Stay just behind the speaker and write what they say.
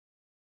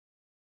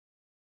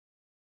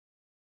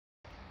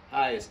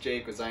Hi, it's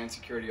Jake with Zion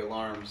Security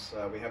Alarms.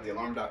 We have the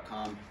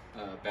Alarm.com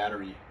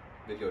battery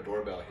video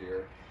doorbell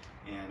here,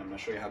 and I'm going to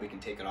show you how we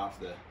can take it off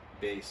the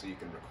base so you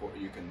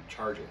can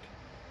charge it.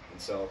 And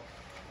so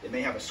it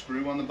may have a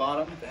screw on the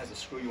bottom. If it has a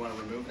screw, you want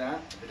to remove that.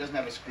 If it doesn't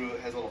have a screw,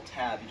 it has a little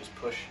tab. You just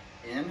push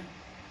in, and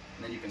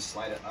then you can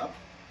slide it up.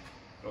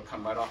 It'll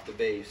come right off the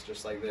base,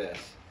 just like this.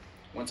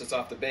 Once it's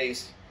off the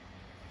base,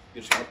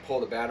 you just want to pull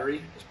the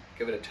battery, just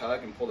give it a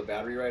tug and pull the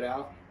battery right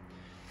out.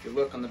 If you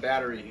look on the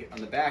battery,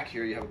 on the back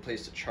here, you have a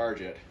place to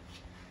charge it.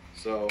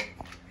 So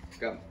I've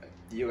got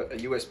a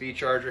USB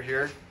charger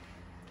here.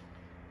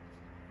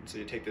 And so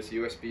you take this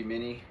USB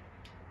mini,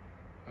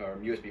 or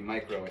USB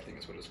micro, I think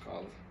is what it's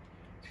called.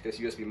 Take this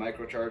USB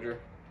micro charger,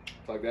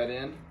 plug that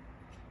in. On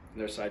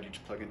the other side, you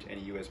just plug into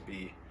any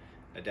USB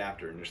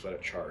adapter and just let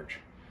it charge.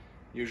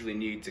 Usually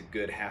needs a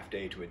good half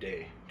day to a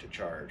day to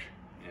charge.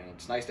 And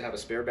it's nice to have a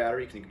spare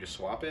battery because you can just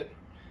swap it.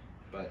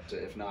 But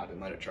if not, then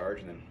let it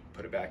charge and then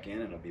put it back in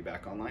and it'll be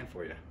back online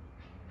for you.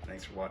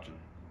 Thanks for watching.